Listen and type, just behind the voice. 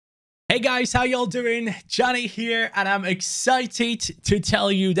Hey guys, how y'all doing? Johnny here, and I'm excited to tell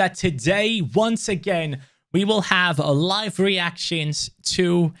you that today, once again, we will have live reactions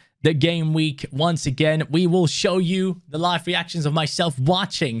to the game week. Once again, we will show you the live reactions of myself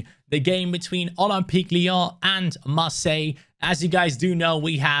watching the game between Olympique Lyon and Marseille. As you guys do know,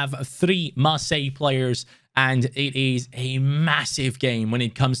 we have 3 Marseille players, and it is a massive game when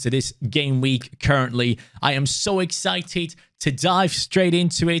it comes to this game week currently. I am so excited to dive straight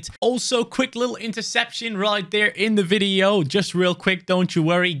into it. Also, quick little interception right there in the video. Just real quick, don't you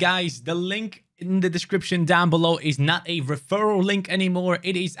worry, guys. The link in the description down below is not a referral link anymore.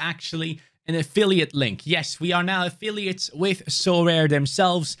 It is actually an affiliate link. Yes, we are now affiliates with Sorare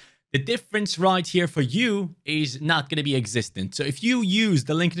themselves. The difference right here for you is not going to be existent. So if you use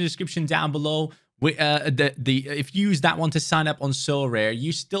the link in the description down below, if you use that one to sign up on Sorare,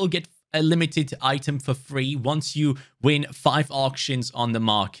 you still get a limited item for free once you win 5 auctions on the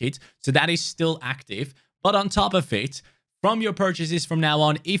market. So that is still active. But on top of it, from your purchases from now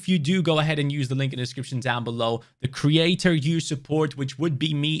on, if you do go ahead and use the link in the description down below, the creator you support, which would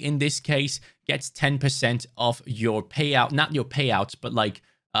be me in this case, gets 10% of your payout. Not your payouts, but like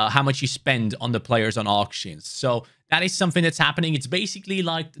how much you spend on the players on auctions. So that is something that's happening. It's basically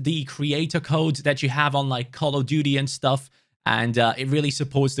like the creator code that you have on like Call of Duty and stuff. And it really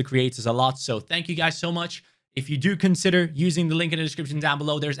supports the creators a lot. So thank you guys so much. If you do consider using the link in the description down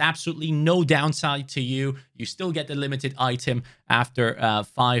below, there's absolutely no downside to you. You still get the limited item after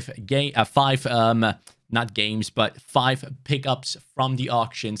 5 pickups from the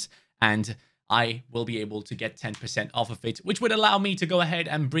auctions. And I will be able to get 10% off of it, which would allow me to go ahead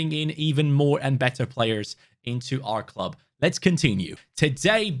and bring in even more and better players into our club. Let's continue.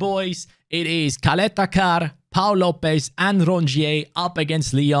 Today, boys, it is Caleta-Car, Pau Lopez, and Rongier up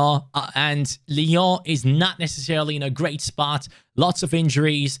against Lyon. And Lyon is not necessarily in a great spot. Lots of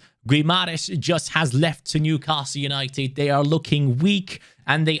injuries. Guimares just has left to Newcastle United. They are looking weak,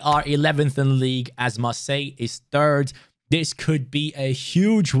 and they are 11th in the league as Marseille is 3rd. This could be a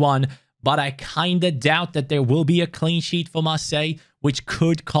huge one, but I kind of doubt that there will be a clean sheet for Marseille, which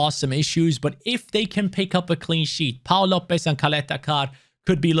could cause some issues. But if they can pick up a clean sheet, Pau Lopez and Caleta-Car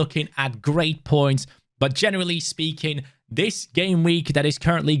could be looking at great points. But generally speaking, this game week that is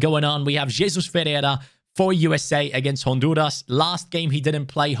currently going on, we have Jesus Ferreira for USA against Honduras. Last game he didn't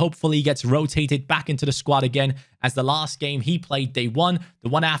play. Hopefully he gets rotated back into the squad again, as the last game he played, they won. The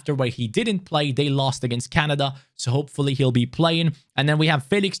one after where he didn't play, they lost against Canada. So hopefully he'll be playing. And then we have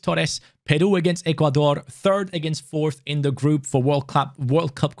Felix Torres, Peru against Ecuador, 3rd against 4th in the group for World Cup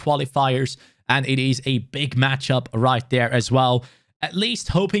qualifiers. And it is a big matchup right there as well. At least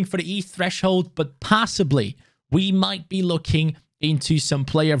hoping for the E threshold, but possibly we might be looking into some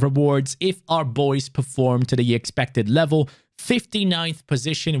player rewards if our boys perform to the expected level. 59th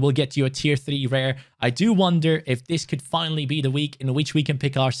position will get you a tier 3 rare. I do wonder if this could finally be the week in which we can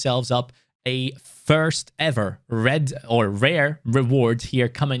pick ourselves up a first ever red or rare reward here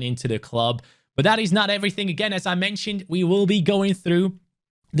coming into the club. But that is not everything. Again, as I mentioned, we will be going through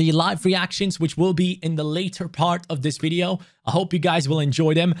the live reactions, which will be in the later part of this video. I hope you guys will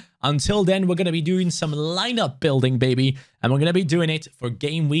enjoy them. Until then, we're going to be doing some lineup building, baby. And we're going to be doing it for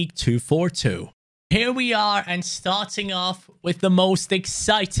game week 242. Here we are, and starting off with the most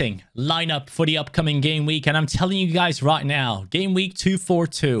exciting lineup for the upcoming game week. And I'm telling you guys right now, game week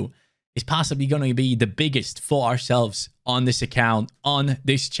 242 is possibly going to be the biggest for ourselves on this account, on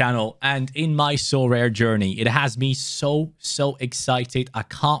this channel, and in my Sorare journey. It has me so excited. I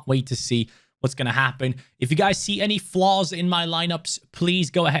can't wait to see what's going to happen. If you guys see any flaws in my lineups, please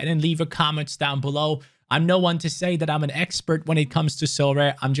go ahead and leave a comments down below. I'm no one to say that I'm an expert when it comes to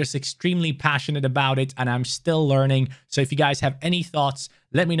Sorare. I'm just extremely passionate about it, and I'm still learning. So if you guys have any thoughts,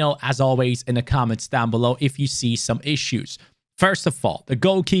 let me know, as always, in the comments down below if you see some issues. First of all, the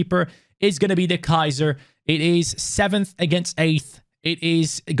goalkeeper is going to be the Kaiser. It is 7th against 8th. It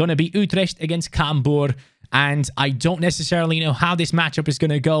is going to be Utrecht against Cambuur. And I don't necessarily know how this matchup is going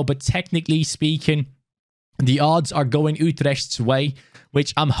to go, but technically speaking, the odds are going Utrecht's way,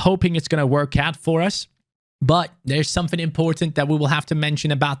 which I'm hoping it's going to work out for us. But there's something important that we will have to mention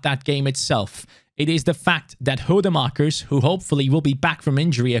about that game itself. It is the fact that Hodemakers, who hopefully will be back from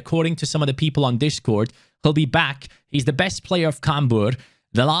injury, according to some of the people on Discord, he'll be back. He's the best player of Cambuur.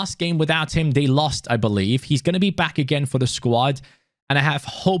 The last game without him, they lost, I believe. He's going to be back again for the squad. And I'm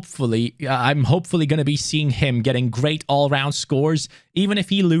hopefully going to be seeing him getting great all-round scores. Even if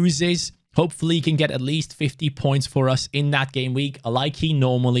he loses, hopefully he can get at least 50 points for us in that game week, like he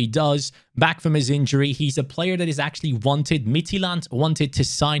normally does. Back from his injury, he's a player that is actually wanted. Midtjylland wanted to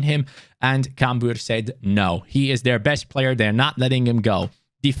sign him, and Cambuur said no. He is their best player. They're not letting him go.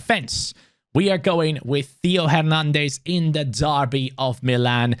 defense, we are going with Theo Hernandez in the derby of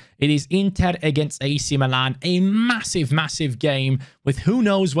Milan. It is Inter against AC Milan, a massive, massive game with who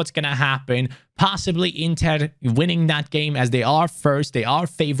knows what's going to happen. Possibly Inter winning that game as they are first. They are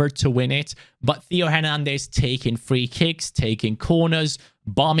favored to win it. But Theo Hernandez taking free kicks, taking corners,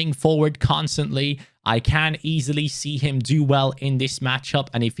 bombing forward constantly. I can easily see him do well in this matchup.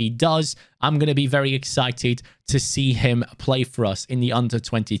 And if he does, I'm going to be very excited to see him play for us in the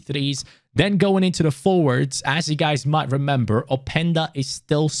under-23s. Then going into the forwards, as you guys might remember, Openda is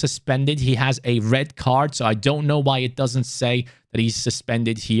still suspended. He has a red card, so I don't know why it doesn't say that he's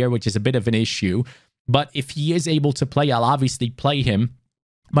suspended here, which is a bit of an issue. But if he is able to play, I'll obviously play him.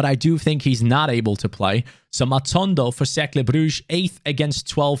 But I do think he's not able to play. So Matondo for Cercle Bruges, 8th against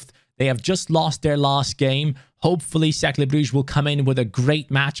 12th. They have just lost their last game. Hopefully, Cercle Bruges will come in with a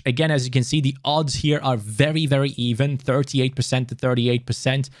great match. Again, as you can see, the odds here are very, very even, 38% to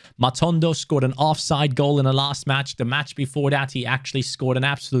 38%. Matondo scored an offside goal in the last match. The match before that, he actually scored an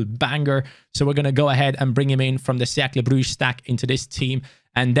absolute banger. So we're going to go ahead and bring him in from the Cercle Bruges stack into this team.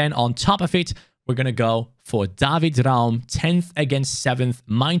 And then on top of it, we're going to go for David Raum, 10th against 7th.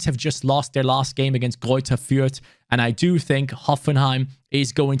 Mainz have just lost their last game against Greuther Fürth. And I do think Hoffenheim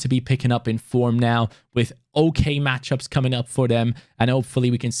is going to be picking up in form now with okay matchups coming up for them. And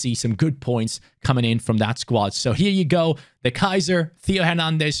hopefully we can see some good points coming in from that squad. So here you go. The Kaiser, Theo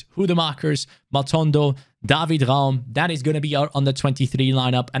Hernandez, Hudemakers, Matondo, David Raum. That is going to be our under-23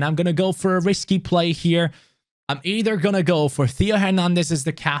 lineup. And I'm going to go for a risky play here. I'm either going to go for Theo Hernandez as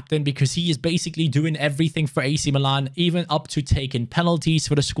the captain because he is basically doing everything for AC Milan, even up to taking penalties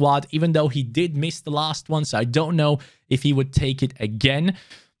for the squad, even though he did miss the last one. So I don't know if he would take it again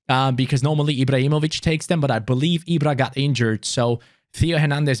because normally Ibrahimovic takes them, but I believe Ibra got injured. So Theo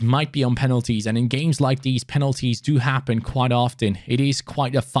Hernandez might be on penalties. And in games like these, penalties do happen quite often. It is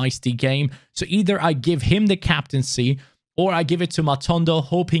quite a feisty game. So either I give him the captaincy or I give it to Matondo,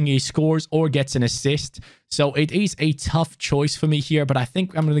 hoping he scores or gets an assist. So it is a tough choice for me here, but I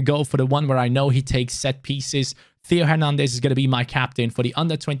think I'm going to go for the one where I know he takes set pieces. Theo Hernandez is going to be my captain for the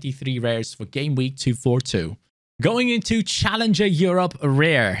under-23 rares for game week 242. Going into Challenger Europe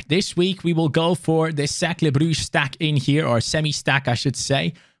Rare. This week, we will go for the Cercle Bruges stack in here, or semi-stack, I should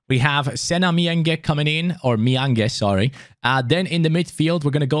say. We have Sena Miange coming in, or Miange, sorry. Then in the midfield,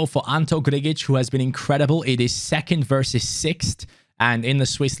 we're going to go for Anto Grigic, who has been incredible. It is 2nd versus 6th. And in the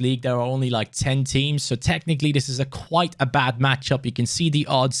Swiss League, there are only like 10 teams. So technically, this is quite a bad matchup. You can see the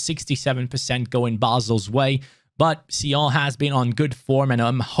odds, 67% going Basel's way. But Sion has been on good form, and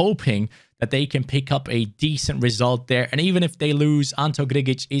I'm hoping that they can pick up a decent result there. And even if they lose, Anto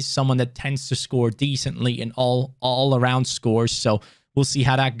Grigic is someone that tends to score decently in all-around scores. So we'll see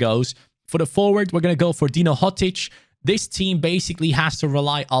how that goes. For the forward, we're going to go for Dino Hotic. This team basically has to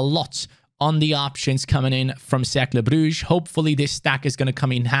rely a lot on the options coming in from Cercle Bruges. Hopefully, this stack is going to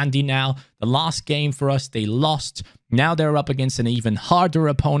come in handy now. The last game for us, they lost. Now they're up against an even harder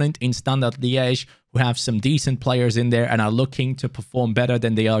opponent in Standard Liège, who have some decent players in there and are looking to perform better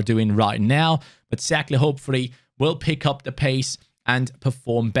than they are doing right now. But Cercle hopefully will pick up the pace and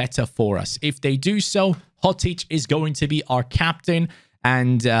perform better for us. If they do so, Hotic is going to be our captain.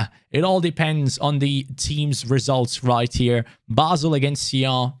 And it all depends on the team's results right here. Basel against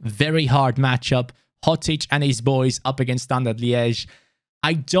Sion, very hard matchup. Hotic and his boys up against Standard Liège.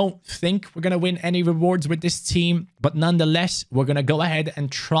 I don't think we're going to win any rewards with this team, but nonetheless, we're going to go ahead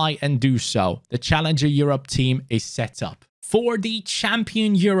and try and do so. The Challenger Europe team is set up. For the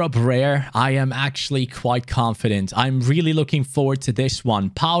Champion Europe Rare, I am actually quite confident. I'm really looking forward to this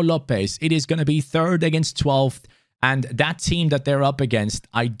one. Pau Lopez, it is going to be 3rd against 12th. And that team that they're up against,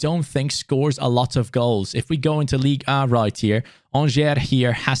 I don't think scores a lot of goals. If we go into Ligue 1 right here, Angers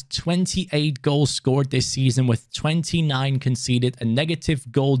here has 28 goals scored this season with 29 conceded, a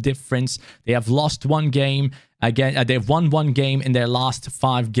negative goal difference. They have lost one game. Again, they've won one game in their last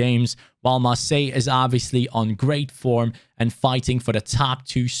 5 games, while Marseille is obviously on great form and fighting for the top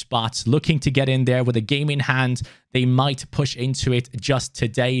 2 spots, looking to get in there with a game in hand. They might push into it just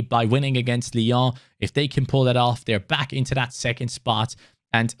today by winning against Lyon. If they can pull that off, they're back into that 2nd spot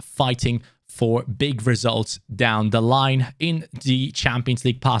and fighting for big results down the line in the Champions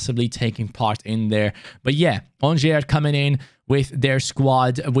League, possibly taking part in there. But yeah, Angers coming in with their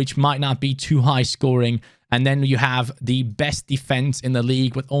squad, which might not be too high scoring. And then you have the best defense in the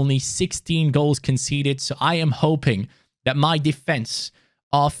league with only 16 goals conceded. So I am hoping that my defense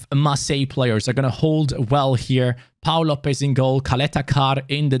of Marseille players are going to hold well here. Pau Lopez in goal, Caleta Car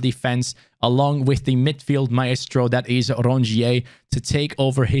in the defense, along with the midfield maestro that is Rongier to take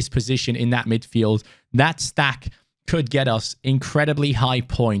over his position in that midfield. That stack could get us incredibly high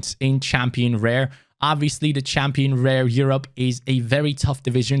points in Champion Rare. Obviously, the Champion Rare Europe is a very tough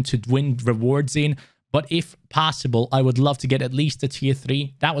division to win rewards in. But if possible, I would love to get at least a tier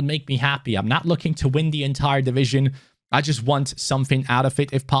 3. That would make me happy. I'm not looking to win the entire division. I just want something out of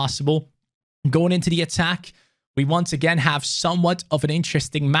it if possible. Going into the attack, we once again have somewhat of an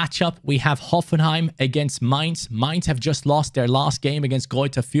interesting matchup. We have Hoffenheim against Mainz. Mainz have just lost their last game against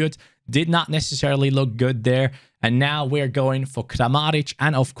Greuther Fürth. Did not necessarily look good there. And now we're going for Kramaric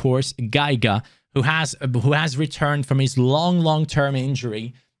and, of course, Geiger, who has returned from his long-term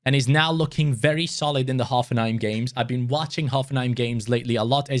injury and is now looking very solid in the Hoffenheim games. I've been watching Hoffenheim games lately a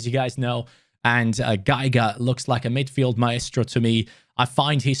lot, as you guys know, and Geiger looks like a midfield maestro to me. I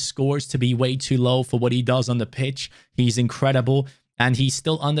find his scores to be way too low for what he does on the pitch. He's incredible, and he's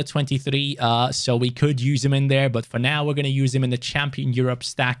still under 23, so we could use him in there, but for now, we're going to use him in the Champion Europe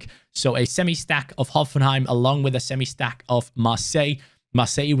stack. So a semi-stack of Hoffenheim along with a semi-stack of Marseille.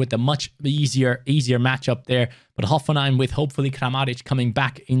 Marseille with a much easier matchup there, but Hoffenheim with hopefully Kramaric coming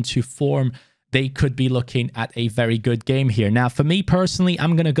back into form, they could be looking at a very good game here. Now, for me personally,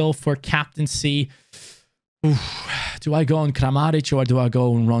 I'm going to go for captaincy. Do I go on Kramaric or do I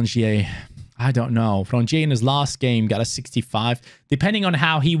go on Rongier? I don't know. Rongier in his last game got a 65. Depending on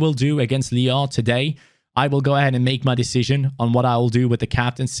how he will do against Lyon today, I will go ahead and make my decision on what I will do with the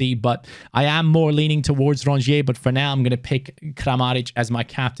captaincy, but I am more leaning towards Rongier, but for now, I'm going to pick Kramaric as my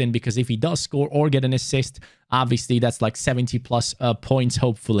captain because if he does score or get an assist, obviously that's like 70 plus points,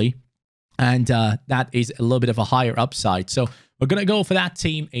 hopefully, and that is a little bit of a higher upside. So we're going to go for that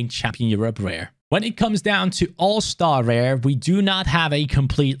team in Champion Europe Rare. When it comes down to All-Star Rare, we do not have a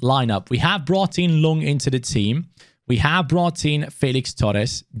complete lineup. We have brought in Lung into the team. We have brought in Felix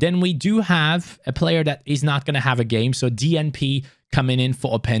Torres. Then we do have a player that is not going to have a game. So DNP coming in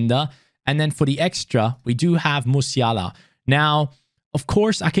for Openda. And then for the extra, we do have Musiala. Now, of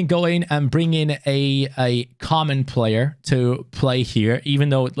course, I can go in and bring in a common player to play here, even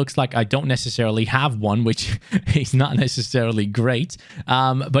though it looks like I don't necessarily have one, which is not necessarily great.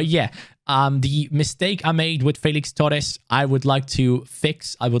 But yeah, the mistake I made with Felix Torres, I would like to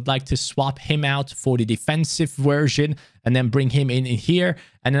fix. I would like to swap him out for the defensive version and then bring him in here.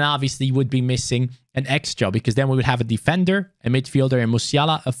 And then obviously would be missing an extra because then we would have a defender, a midfielder, and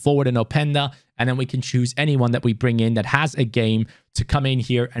Musiala, a forward, and Openda. And then we can choose anyone that we bring in that has a game to come in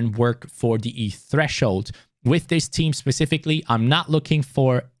here and work for the threshold. With this team specifically, I'm not looking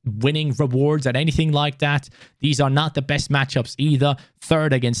for winning rewards or anything like that. These are not the best matchups either.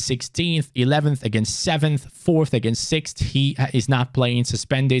 3rd against 16th, 11th against 7th, 4th against 6th. He is not playing,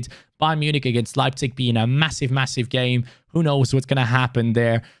 suspended. Bayern Munich against Leipzig being a massive game. Who knows what's going to happen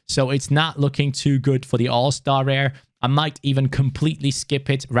there. So it's not looking too good for the All-Star Rare. I might even completely skip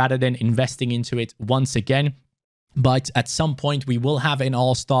it rather than investing into it once again. But at some point, we will have an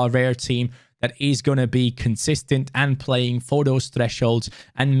All-Star Rare team that is going to be consistent and playing for those thresholds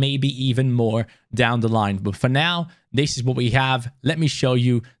and maybe even more down the line. But for now, this is what we have. Let me show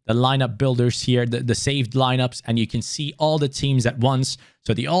you the lineup builders here, the saved lineups, and you can see all the teams at once.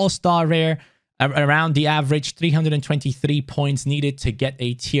 So the All-Star Rare, around the average 323 points needed to get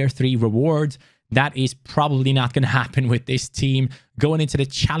a tier 3 reward. That is probably not going to happen with this team. Going into the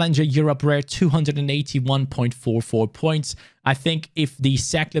Challenger Europe Rare, 281.44 points. I think if the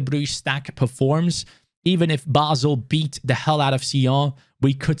Cercle Bruges stack performs, even if Basel beat the hell out of Sion,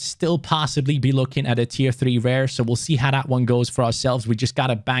 we could still possibly be looking at a tier 3 rare. So we'll see how that one goes for ourselves. We just got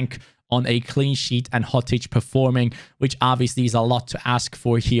to bank on a clean sheet and Hotic performing, which obviously is a lot to ask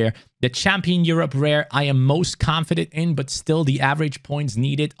for here. The Champion Europe Rare, I am most confident in, but still the average points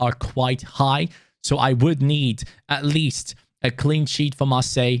needed are quite high. So I would need at least a clean sheet for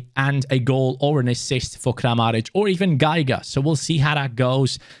Marseille and a goal or an assist for Kramaric or even Geiger. So we'll see how that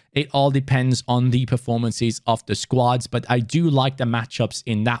goes. It all depends on the performances of the squads, but I do like the matchups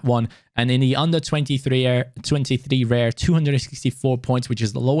in that one. And in the under 23 rare, 264 points, which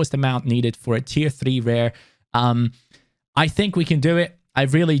is the lowest amount needed for a tier 3 rare. I think we can do it. I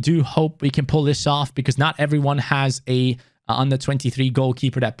really do hope we can pull this off because not everyone has a under 23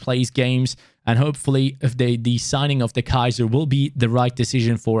 goalkeeper that plays games, and hopefully if the signing of the Kaiser will be the right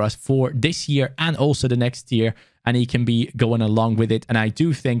decision for us for this year and also the next year, and he can be going along with it. And I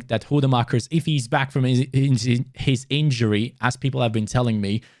do think that Hudemakers, if he's back from his injury, as people have been telling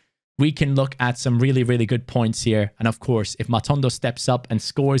me, we can look at some really good points here. And of course, if Matondo steps up and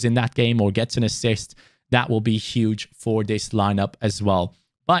scores in that game or gets an assist, that will be huge for this lineup as well.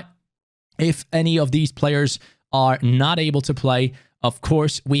 But if any of these players are not able to play, of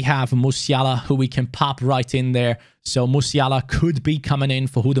course, we have Musiala, who we can pop right in there. So Musiala could be coming in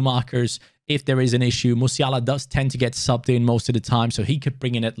for Hudemakers if there is an issue. Musiala does tend to get subbed in most of the time, so he could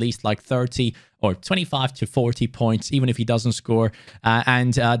bring in at least like 30 or 25 to 40 points, even if he doesn't score.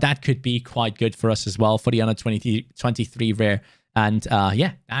 And that could be quite good for us as well for the under 23 rare. And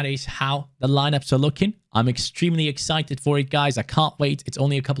yeah, that is how the lineups are looking. I'm extremely excited for it, guys. I can't wait. It's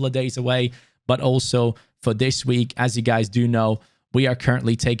only a couple of days away, but also for this week, as you guys do know, we are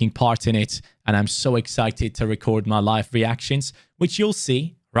currently taking part in it, and I'm so excited to record my live reactions, which you'll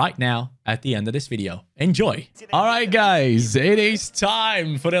see right now at the end of this video. Enjoy. All right, guys, it is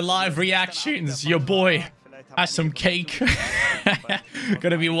time for the live reactions. Your boy has some cake.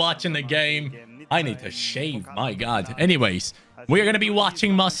 Gonna be watching the game. I need to shave, my God. Anyways, we're going to be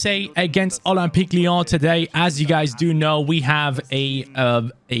watching Marseille against Olympique Lyon today. As you guys do know, we have a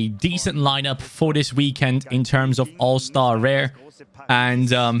decent lineup for this weekend in terms of All-Star Rare. And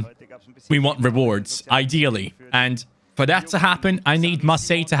we want rewards, ideally. And for that to happen, I need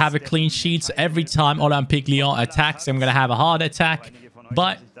Marseille to have a clean sheet. So every time Olympique Lyon attacks, I'm going to have a hard attack.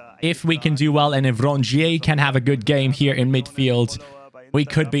 But if we can do well and if Rongier can have a good game here in midfield, we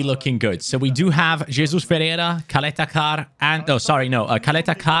could be looking good. So we do have Jesus Ferreira, Caleta Car, and... Oh, sorry, no.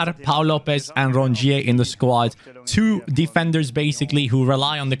 Caleta Car, Pau Lopez, and Rongier in the squad. Two defenders, basically, who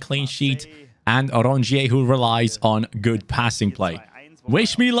rely on the clean sheet, and Rongier, who relies on good passing play.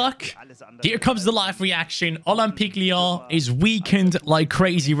 Wish me luck. Here comes the live reaction. Olympique Lyon is weakened like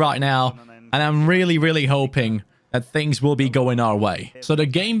crazy right now, and I'm really, really hoping that things will be going our way. So the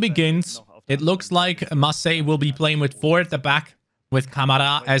game begins. It looks like Marseille will be playing with 4 at the back, with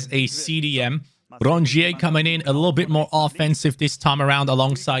Camara as a CDM. Rongier coming in a little bit more offensive this time around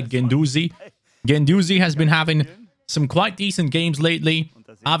alongside Guendouzi. Guendouzi has been having some quite decent games lately.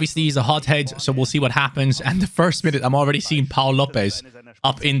 Obviously, he's a hothead, so we'll see what happens. And the first minute, I'm already seeing Pau Lopez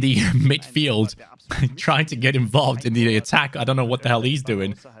up in the midfield trying to get involved in the attack. I don't know what the hell he's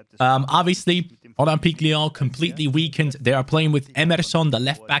doing. Obviously, Olympique Lyon completely weakened. They are playing with Emerson, the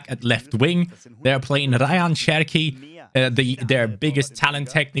left back, at left wing. They are playing Ryan Cherki, their biggest talent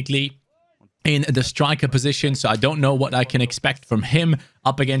technically, in the striker position. So I don't know what I can expect from him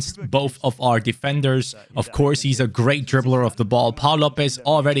up against both of our defenders. Of course, he's a great dribbler of the ball. Pau Lopez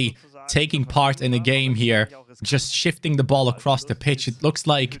already taking part in the game here, just shifting the ball across the pitch. It looks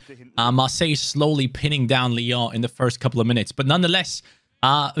like Marseille is slowly pinning down Lyon in the first couple of minutes. But nonetheless,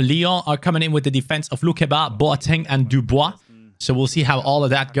 Lyon are coming in with the defense of Loukeba, Boateng, and Dubois. So we'll see how all of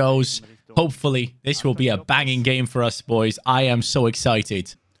that goes. Hopefully, this will be a banging game for us, boys. I am so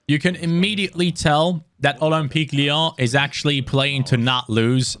excited. You can immediately tell that Olympique Lyon is actually playing to not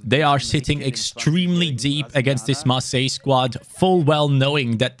lose. They are sitting extremely deep against this Marseille squad, full well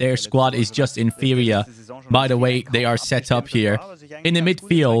knowing that their squad is just inferior by the way they are set up here. In the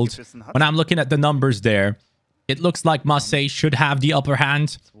midfield, when I'm looking at the numbers there, it looks like Marseille should have the upper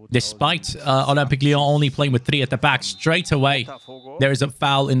hand. Despite Olympique Lyon only playing with 3 at the back, straight away, there is a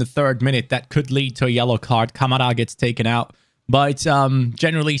foul in the 3rd minute that could lead to a yellow card. Camara gets taken out. But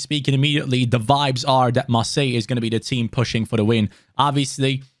generally speaking, immediately, the vibes are that Marseille is going to be the team pushing for the win.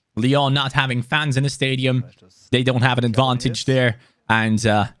 Obviously, Lyon not having fans in the stadium, they don't have an advantage there. And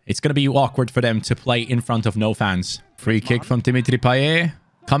it's going to be awkward for them to play in front of no fans. Free kick from Dimitri Payet.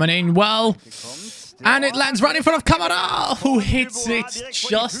 Coming in well. And it lands right in front of Camara, who hits it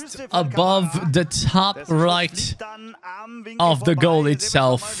just above the top right of the goal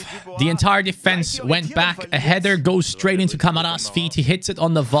itself. The entire defense went back. A header goes straight into Camara's feet. He hits it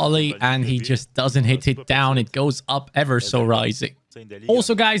on the volley, and he just doesn't hit it down. It goes up ever so rising.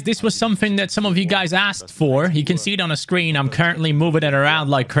 Also, guys, this was something that some of you guys asked for. You can see it on the screen. I'm currently moving it around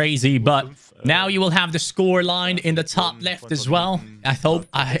like crazy, but now you will have the score line in the top left as well.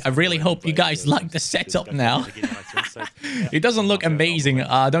 I really hope you guys like the setup now. It doesn't look amazing,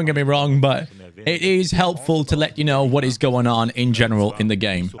 don't get me wrong, but it is helpful to let you know what is going on in general in the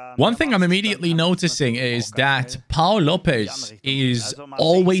game. One thing I'm immediately noticing is that Pau Lopez is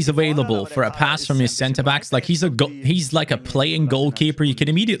always available for a pass from his centre-backs. Like he's like a playing goalkeeper. You can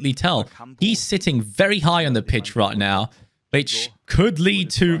immediately tell he's sitting very high on the pitch right now, which could lead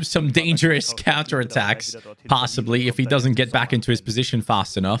to some dangerous counterattacks, possibly, if he doesn't get back into his position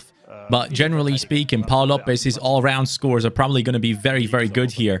fast enough. But generally speaking, Pau Lopez, his all-round scores are probably going to be very, very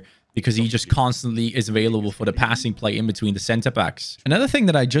good here, because he just constantly is available for the passing play in between the centre-backs. Another thing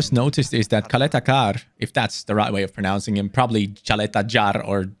that I just noticed is that Caleta Car, if that's the right way of pronouncing him, probably Caleta Jar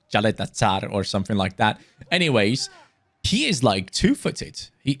or Caleta Tsar or something like that. Anyways, he is like two-footed.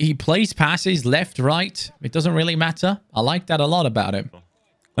 He plays passes left, right. It doesn't really matter. I like that a lot about him.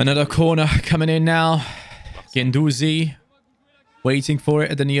 Another corner coming in now. Guendouzi waiting for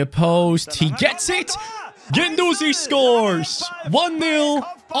it at the near post. He gets it! Guendouzi scores! 1-0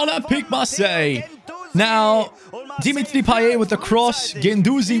 Olympique Marseille. Now, Dimitri Payet with the cross,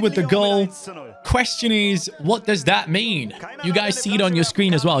 Guendouzi with the goal. Question is, what does that mean? You guys see it on your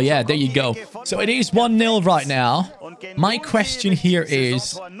screen as well. Yeah, there you go. So it is 1-0 right now. My question here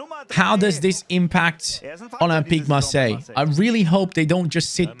is, how does this impact Olympique Marseille? I really hope they don't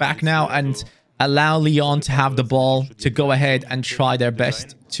just sit back now and allow Lyon to have the ball to go ahead and try their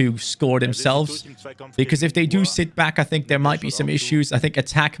best to score themselves. Because if they do sit back, I think there might be some issues. I think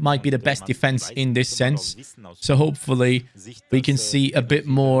attack might be the best defense in this sense. So hopefully we can see a bit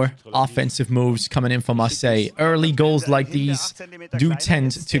more offensive moves coming in from Marseille. Early goals like these do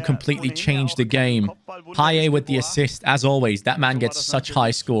tend to completely change the game. Payet with the assist, as always. That man gets such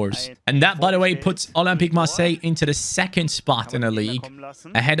high scores. And that, by the way, puts Olympique Marseille into the second spot in the league,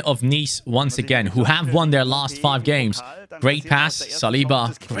 ahead of Nice once again, who have won their last 5 games. Great pass,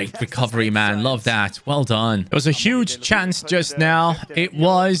 Saliba. Great recovery, man. Love that. Well done. It was a huge chance just now. It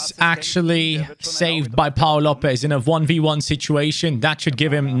was actually saved by Pau Lopez in a 1v1 situation. That should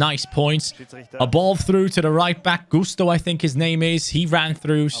give him nice points. A ball through to the right back. Gusto, I think his name is. He ran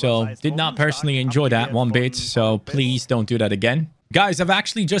through, so did not personally enjoy that one bit. So please don't do that again. Guys, I've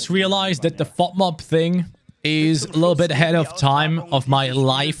actually just realized that the FOTMOB thing is a little bit ahead of time of my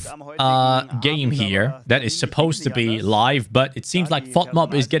live game here that is supposed to be live, but it seems like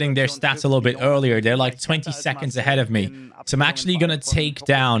FOTMOB is getting their stats a little bit earlier. They're like 20 seconds ahead of me. So I'm actually going to take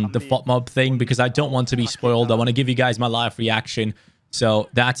down the FOTMOB thing because I don't want to be spoiled. I want to give you guys my live reaction. So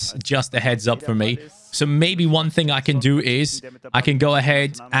that's just a heads up for me. So maybe one thing I can do is I can go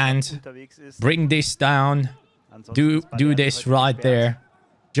ahead and bring this down, do this right there,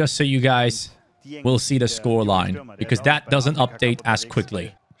 just so you guys will see the score line, because that doesn't update as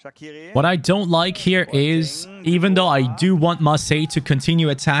quickly. What I don't like here is, even though I do want Marseille to continue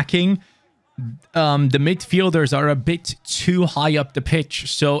attacking, the midfielders are a bit too high up the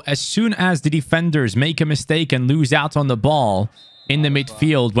pitch. So as soon as the defenders make a mistake and lose out on the ball in the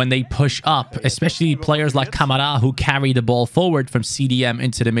midfield when they push up, especially players like Camara who carry the ball forward from CDM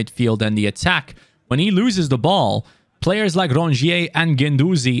into the midfield and the attack, when he loses the ball, players like Rongier and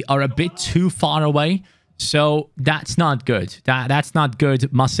Guendouzi are a bit too far away. So that's not good. That's not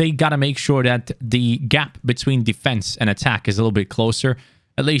good. Marseille got to make sure that the gap between defense and attack is a little bit closer.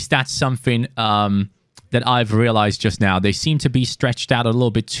 At least that's something that I've realized just now. They seem to be stretched out a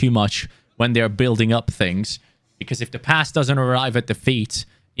little bit too much when they're building up things. Because if the pass doesn't arrive at the feet,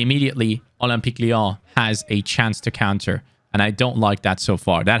 immediately Olympique Lyon has a chance to counter. And I don't like that so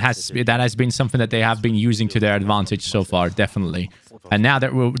far. That has been something that they have been using to their advantage so far, definitely. And now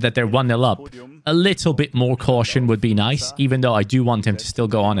that they're 1-0 up, a little bit more caution would be nice, even though I do want him to still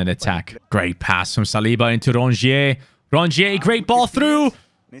go on and attack. Great pass from Saliba into Rongier. Rongier, great ball through.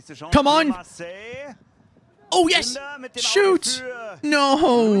 Come on. Oh, yes. Shoot.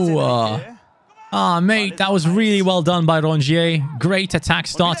 No. Ah, mate, that was really well done by Rongier. Great attack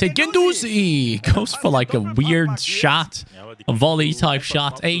started. Guendouzi goes for like a weird shot. A volley type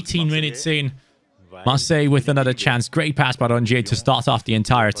shot. 18 minutes in. Marseille with another chance. Great pass by Rongier to start off the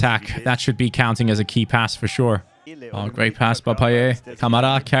entire attack. That should be counting as a key pass for sure. Oh, great pass by Payet.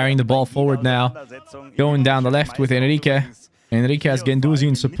 Camara carrying the ball forward now. Going down the left with Enrique. Enrique has Guendouzi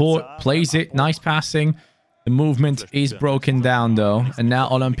in support. Plays it. Nice passing. The movement is broken down, though. And now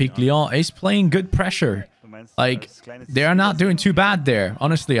Olympique Lyon is playing good pressure. Like, they are not doing too bad there.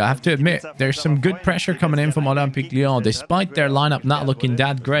 Honestly, I have to admit, there's some good pressure coming in from Olympique Lyon. Despite their lineup not looking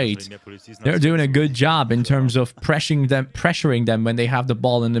that great, they're doing a good job in terms of pressuring them when they have the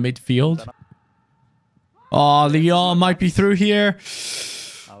ball in the midfield. Oh, Lyon might be through here.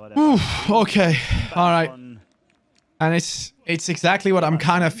 Ooh, okay. All right. And it's exactly what I'm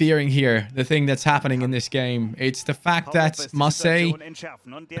kind of fearing here, the thing that's happening in this game. It's the fact that Marseille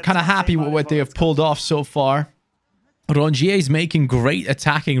are kind of happy with what they have pulled off so far. Rongier is making great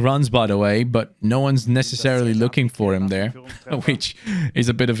attacking runs, by the way, but no one's necessarily looking for him there, which is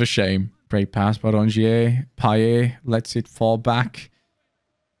a bit of a shame. Great pass by Rongier. Payet lets it fall back.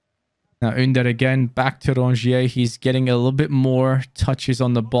 Now, Under again, back to Rongier. He's getting a little bit more touches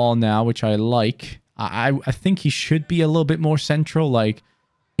on the ball now, which I like. I think he should be a little bit more central. Like,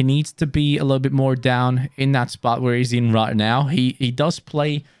 he needs to be a little bit more down in that spot where he's in right now. He does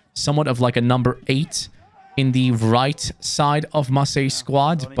play somewhat of like a number 8 in the right side of Marseille's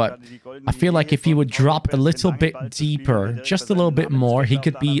squad, but I feel like if he would drop a little bit deeper, just a little bit more, he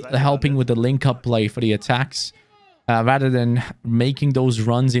could be helping with the link-up play for the attacks, rather than making those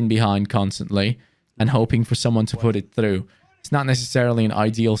runs in behind constantly and hoping for someone to put it through. It's not necessarily an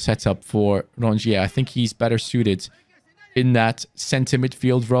ideal setup for Rongier. I think he's better suited in that center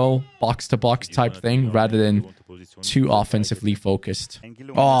midfield role, box-to-box type thing, rather than too offensively focused.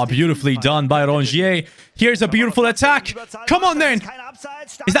 Oh, beautifully done by Rongier. Here's a beautiful attack. Come on then.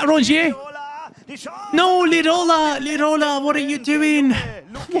 Is that Rongier? No, Lirola. Lirola, what are you doing?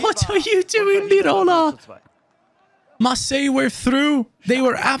 What are you doing, Lirola? Marseille were through. They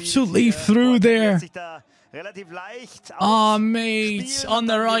were absolutely through there. Oh, mate. On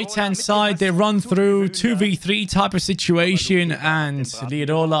the right-hand side, they run through 2v3 type of situation, and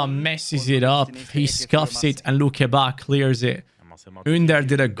Lirola messes it up. He scuffs it, and Lukeba clears it. Under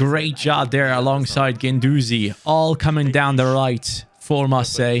did a great job there alongside Guendouzi, all coming down the right for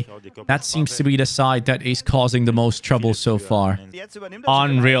Marseille. That seems to be the side that is causing the most trouble so far.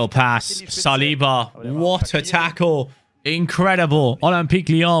 Unreal pass. Saliba. What a tackle. Incredible. Olympique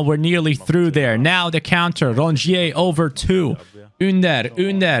Lyon were nearly through there. Now the counter. Rongier over 2.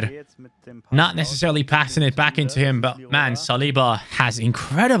 Under. Not necessarily passing it back into him, but man, Saliba has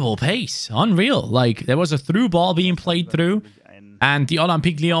incredible pace. Unreal. Like, there was a through ball being played through, and the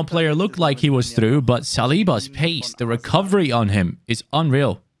Olympique Lyon player looked like he was through, but Saliba's pace, the recovery on him is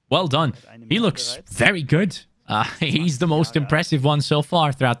unreal. Well done. He looks very good. He's the most impressive one so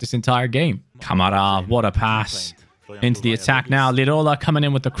far throughout this entire game. Kamara, what a pass. Into the attack now. Lirola coming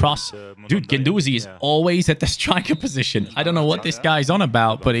in with the cross. Dude, Guendouzi is always at the striker position. I don't know what this guy's on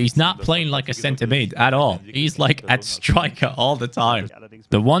about, but he's not playing like a centre mid at all. He's like at striker all the time.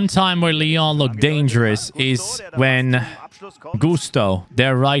 The one time where Lyon looked dangerous is when Gusto,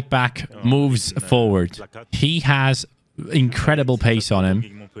 their right back, moves forward. He has incredible pace on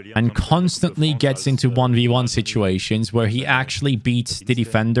him and constantly gets into 1v1 situations where he actually beats the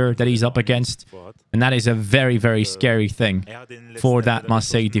defender that he's up against. And that is a very, very scary thing for that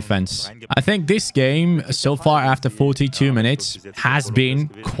Marseille defense. I think this game, so far after 42 minutes, has been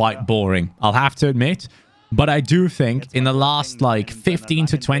quite boring, I'll have to admit. But I do think in the last, like, 15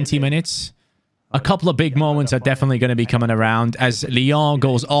 to 20 minutes, a couple of big moments are definitely going to be coming around as Lyon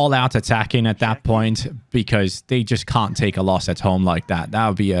goes all out attacking at that point, because they just can't take a loss at home like that.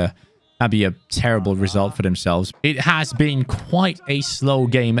 That'd be a terrible result for themselves. It has been quite a slow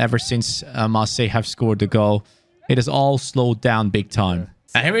game ever since Marseille have scored the goal. It has all slowed down big time.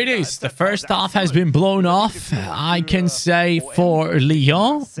 And here it is. The first half has been blown off. I can say for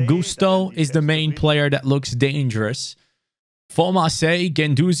Lyon, Gusto is the main player that looks dangerous. For Marseille,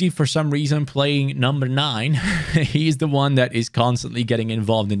 Guendouzi, for some reason, playing number 9. He's the one that is constantly getting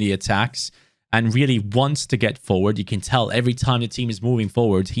involved in the attacks and really wants to get forward. You can tell every time the team is moving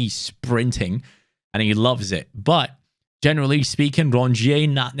forward, he's sprinting and he loves it. But generally speaking, Rongier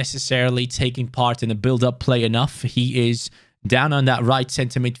not necessarily taking part in the build-up play enough. He is down on that right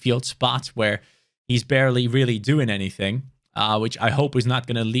center midfield spot where he's barely really doing anything, which I hope is not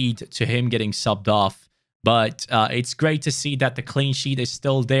going to lead to him getting subbed off. But it's great to see that the clean sheet is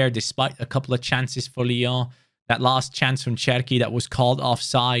still there despite a couple of chances for Lyon. That last chance from Cherki that was called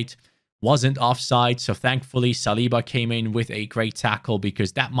offside wasn't offside. So thankfully, Saliba came in with a great tackle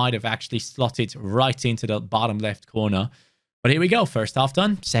because that might have actually slotted right into the bottom left corner. But here we go. First half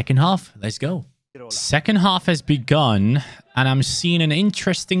done. Second half. Let's go. Second half has begun, and I'm seeing an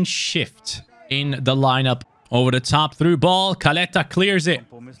interesting shift in the lineup. Over the top through ball. Caleta clears it.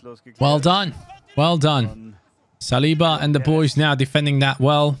 Well done. Well done. Saliba and the boys now defending that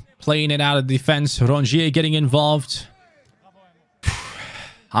well. Playing it out of defense. Rongier getting involved.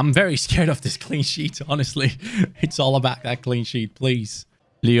 I'm very scared of this clean sheet, honestly. It's all about that clean sheet, please.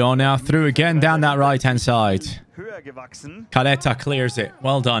 Lyon now through again down that right-hand side. Caleta clears it.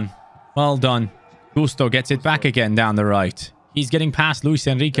 Well done. Well done. Gusto gets it back again down the right. He's getting past Luis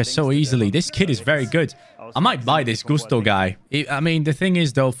Enrique so easily. This kid is very good. I might buy this Gusto guy. I mean, the thing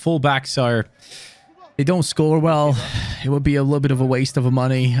is, though, fullbacks are... They don't score well. It would be a little bit of a waste of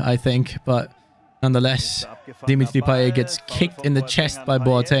money, I think. But nonetheless, Dimitri Payet gets kicked in the chest by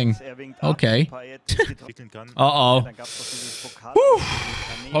Boateng. Okay. Uh-oh.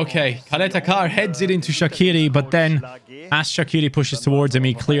 Okay. Caleta Car heads it into Shaqiri, but then as Shaqiri pushes towards him,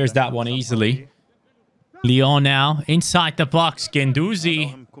 he clears that one easily. Lyon now inside the box.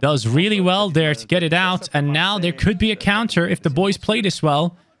 Guendouzi does really well there to get it out. And now there could be a counter if the boys play this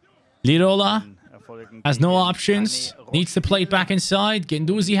well. Lirola has no options. Needs to play it back inside.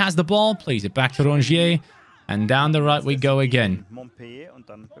 Guendouzi has the ball. Plays it back to Rongier. And down the right we go again.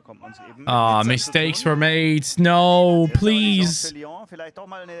 Ah, mistakes were made. No, please.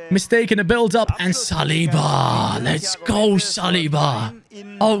 Mistake in the build-up. And Saliba. Let's go, Saliba.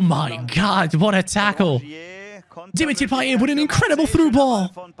 Oh my God, what a tackle. Dimitri Payet with an incredible through ball.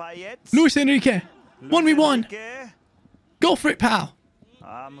 Luis Enrique. 1v1. Go for it, pal.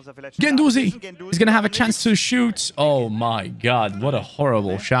 Genduzi is going to have a chance to shoot. Oh my god, what a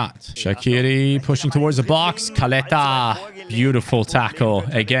horrible shot. Shaqiri pushing towards the box. Caleta, beautiful tackle.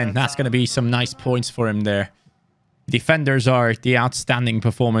 Again, that's going to be some nice points for him there. Defenders are the outstanding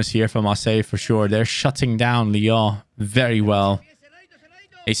performers here for Marseille for sure. They're shutting down Lyon very well.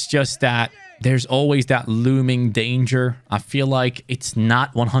 It's just that there's always that looming danger. I feel like it's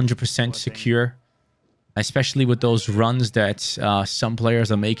not 100% secure, especially with those runs that some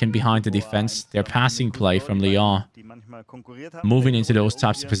players are making behind the defense. Their passing play from Lyon, moving into those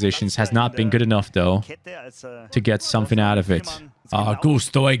types of positions, has not been good enough, though, to get something out of it.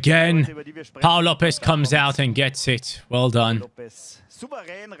 Gusto again. Paul Lopez comes out and gets it. Well done.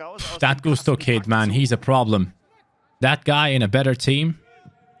 That Gusto kid, man, he's a problem. That guy in a better team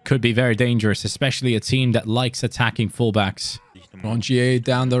could be very dangerous, especially a team that likes attacking fullbacks. Rongier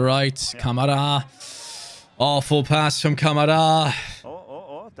down the right. Camara. Awful pass from Camara.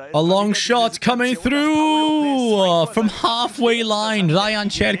 A long shot coming through from halfway line. Ryan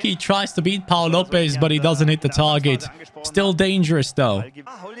Cherki tries to beat Paul Lopez, but he doesn't hit the target. Still dangerous, though.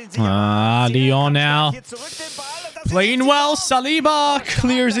 Lyon now. Playing well. Saliba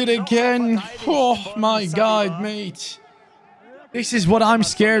clears it again. Oh, my God, mate. This is what I'm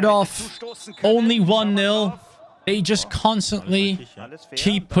scared of. Only 1-0. They just constantly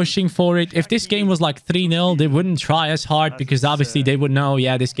keep pushing for it. If this game was like 3-0, they wouldn't try as hard because obviously they would know,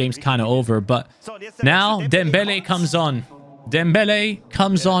 yeah, this game's kind of over. But now Dembele comes on. Dembele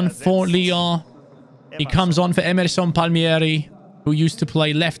comes on for Lyon. He comes on for Emerson Palmieri, who used to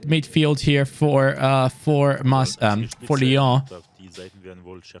play left midfield here for Lyon.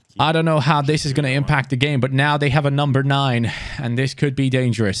 I don't know how this is going to impact the game, but now they have a number 9, and this could be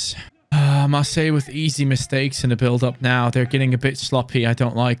dangerous. Marseille with easy mistakes in the build-up now. They're getting a bit sloppy. I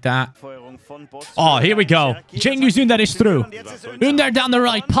don't like that. Oh, here we go. Cengiz Ünder is through. Ünder down the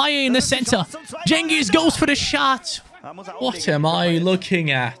right. Payet in the center. Cengiz goes for the shot. What am I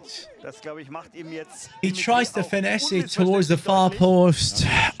looking at? He tries to finesse it towards the far post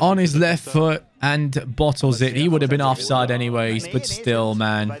on his left foot and bottles it. He would have been offside anyways, but still,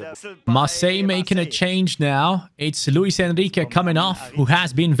 man. Marseille making a change now. It's Luis Enrique coming off, who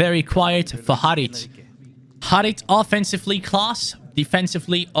has been very quiet for Harit. Harit offensively class,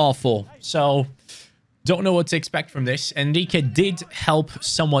 defensively awful. So, don't know what to expect from this. Enrique did help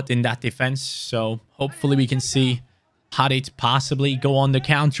somewhat in that defense, so hopefully we can see Harit possibly go on the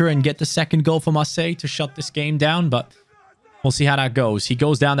counter and get the second goal for Marseille to shut this game down, but we'll see how that goes. He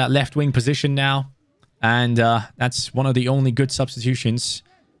goes down that left wing position now, and that's one of the only good substitutions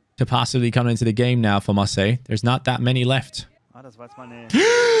to possibly come into the game now for Marseille. There's not that many left.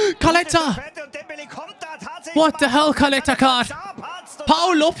 Caleta! What the hell, Caleta card?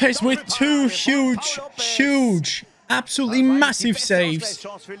 Paul Lopez with 2 huge, absolutely massive saves.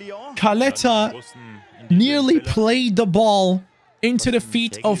 Caleta nearly played the ball into the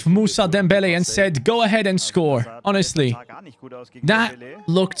feet of Moussa Dembele and said, go ahead and score. Honestly, that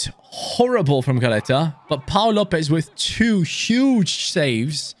looked horrible from Caleta, but Paul Lopez with 2 huge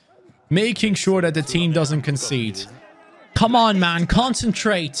saves, making sure that the team doesn't concede. Come on, man,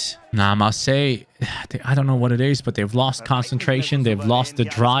 concentrate. Nah, Marseille, I don't know what it is, but they've lost concentration. They've lost the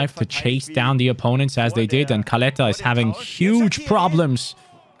drive to chase down the opponents as they did, and Caleta is having huge problems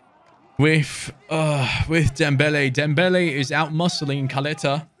with Dembele. Dembele is out-muscling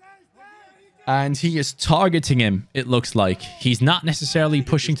Caleta, and he is targeting him, it looks like. He's not necessarily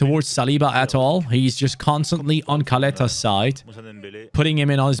pushing towards Saliba at all. He's just constantly on Caleta's side, putting him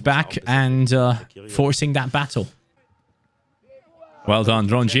in on his back and forcing that battle. Well done,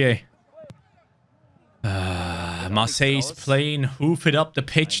 Rongier. Marseille's playing hoof it up the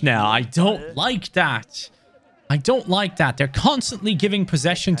pitch now. I don't like that. I don't like that. They're constantly giving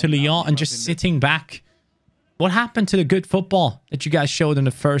possession to Lyon and just sitting back. What happened to the good football that you guys showed in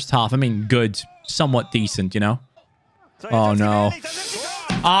the first half? I mean, good. Somewhat decent, you know? Oh, no.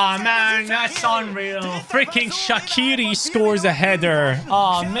 Oh, man, that's unreal. Freaking Shaqiri scores a header.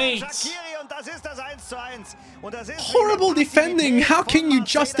 Oh, mate. Horrible defending. How can you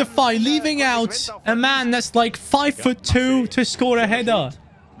justify leaving out a man that's like 5'2" to score a header?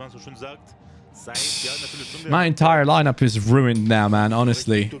 My entire lineup is ruined now, man.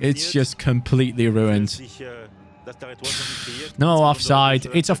 Honestly, it's just completely ruined. No offside.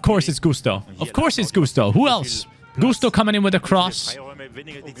 Of course it's Gusto. Of course it's Gusto. Who else? Gusto coming in with a cross,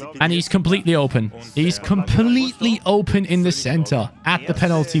 and he's completely open. He's completely open in the center at the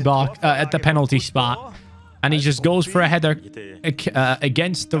penalty box, at the penalty spot. And he just goes for a header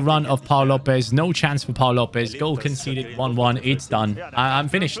against the run of Pau Lopez. No chance for Pau Lopez. Goal conceded, 1-1. It's done. I'm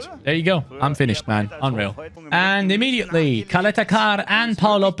finished. There you go. I'm finished, man. Unreal. And immediately, Kaletakar and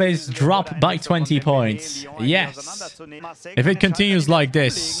Pau Lopez drop by 20 points. Yes. If it continues like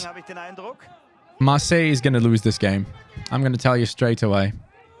this, Marseille is going to lose this game. I'm going to tell you straight away.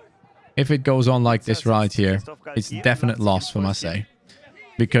 If it goes on like this right here, it's a definite loss for Marseille.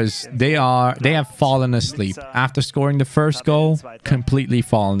 Because they have fallen asleep. After scoring the first goal, completely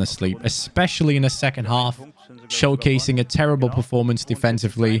fallen asleep. Especially in the second half. Showcasing a terrible performance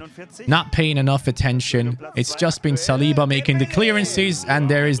defensively. Not paying enough attention. It's just been Saliba making the clearances. And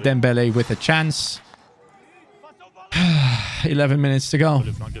there is Dembele with a chance. 11 minutes to go.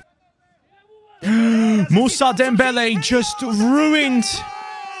 Moussa Dembele just ruined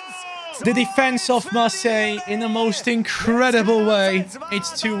the defense of Marseille in the most incredible way. It's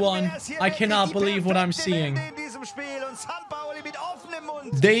 2-1. I cannot believe what I'm seeing.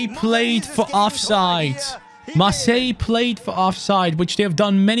 They played for offside. Marseille played for offside, which they have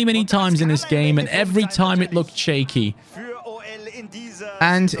done many, many times in this game, and every time it looked shaky.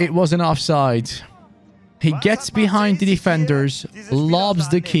 And it wasn't offside. He gets behind the defenders, lobs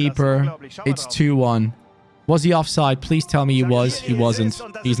the keeper. It's 2-1. Was he offside? Please tell me he was. He wasn't.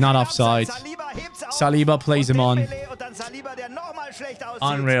 He's not offside. Saliba plays him on.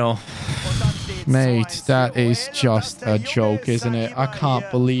 Unreal. Mate, that is just a joke, isn't it? I can't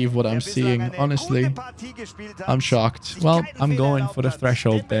believe what I'm seeing. Honestly, I'm shocked. Well, I'm going for the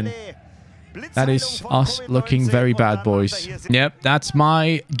threshold then. That is us looking very bad, boys. Yep, that's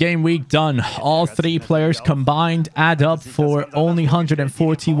my game week done. All three players combined add up for only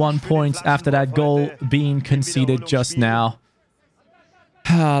 141 points after that goal being conceded just now.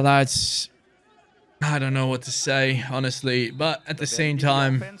 That's... I don't know what to say, honestly. But at the same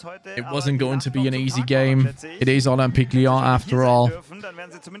time, it wasn't going to be an easy game. It is Olympique Lyon after all.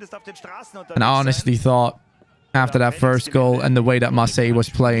 And I honestly thought, after that first goal and the way that Marseille was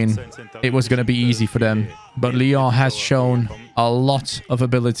playing, it was going to be easy for them. But Lyon has shown a lot of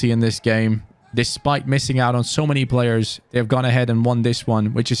ability in this game. Despite missing out on so many players, they've gone ahead and won this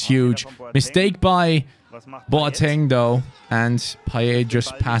one, which is huge. Mistake by Boateng, though, and Payet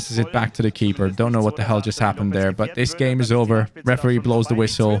just passes it back to the keeper. Don't know what the hell just happened there, but this game is over. Referee blows the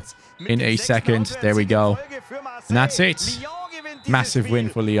whistle in a second. There we go. And that's it. Massive win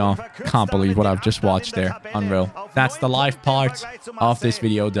for Lyon. Can't believe what I've just watched there. Unreal. That's the live part of this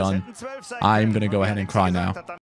video done. I'm going to go ahead and cry now.